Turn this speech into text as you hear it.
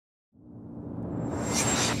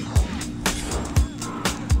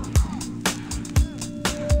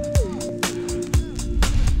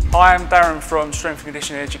Hi, I'm Darren from Strength and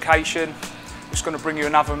Conditioning Education. Just going to bring you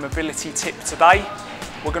another mobility tip today.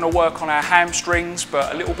 We're going to work on our hamstrings,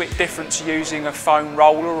 but a little bit different to using a foam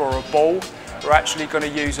roller or a ball. We're actually going to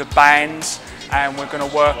use a band, and we're going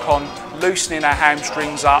to work on loosening our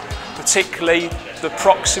hamstrings up, particularly the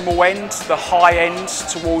proximal end, the high end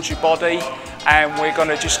towards your body, and we're going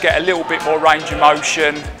to just get a little bit more range of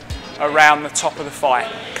motion around the top of the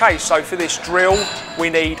thigh. Okay, so for this drill, we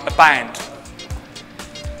need a band.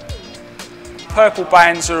 Purple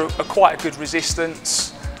bands are quite a good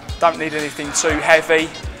resistance, don't need anything too heavy.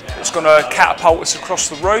 It's going to catapult us across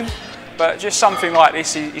the room, but just something like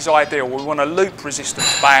this is ideal. We want a loop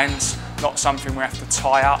resistance bands, not something we have to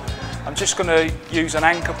tie up. I'm just going to use an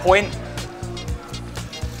anchor point.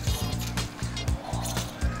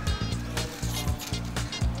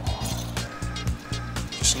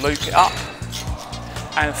 Just loop it up.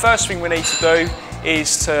 And the first thing we need to do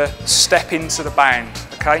is to step into the band,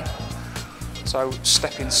 okay? So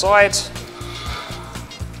step inside,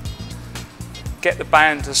 get the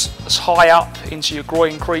band as high up into your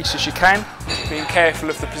groin crease as you can, being careful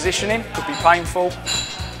of the positioning, could be painful.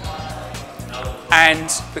 And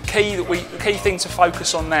the key thing to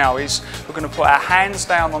focus on now is we're going to put our hands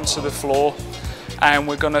down onto the floor, and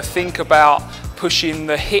we're going to think about pushing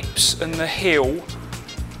the hips and the heel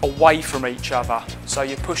away from each other. So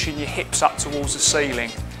you're pushing your hips up towards the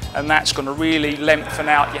ceiling, and that's going to really lengthen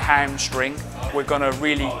out your hamstring. We're going to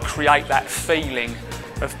really create that feeling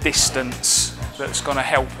of distance that's going to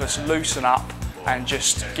help us loosen up and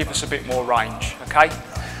just give us a bit more range, okay?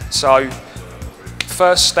 So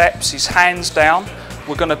first steps is hands down.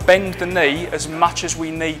 We're going to bend the knee as much as we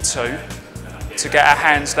need to get our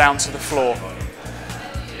hands down to the floor.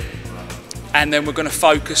 And then we're going to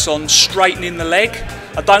focus on straightening the leg.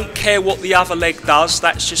 I don't care what the other leg does,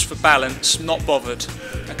 that's just for balance, not bothered.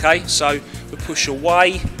 Okay, so we push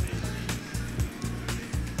away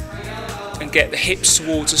and get the hips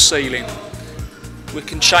towards the ceiling. We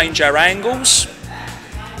can change our angles.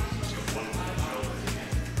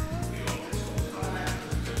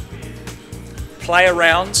 Play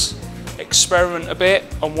around, experiment a bit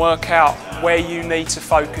and work out where you need to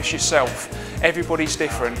focus yourself. Everybody's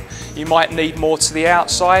different. You might need more to the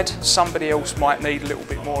outside, somebody else might need a little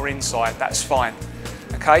bit more inside, that's fine.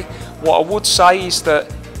 Okay, what I would say is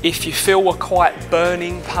that if you feel a quite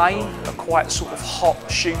burning pain, a quite sort of hot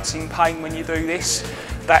shooting pain when you do this,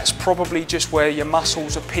 that's probably just where your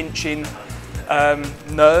muscles are pinching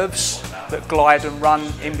nerves that glide and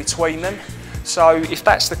run in between them. So if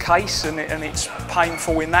that's the case and it's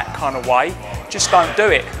painful in that kind of way, just don't do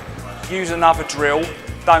it. Use another drill.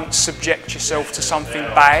 Don't subject yourself to something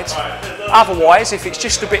bad. Otherwise, if it's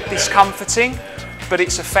just a bit discomforting, but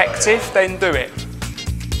it's effective, then do it.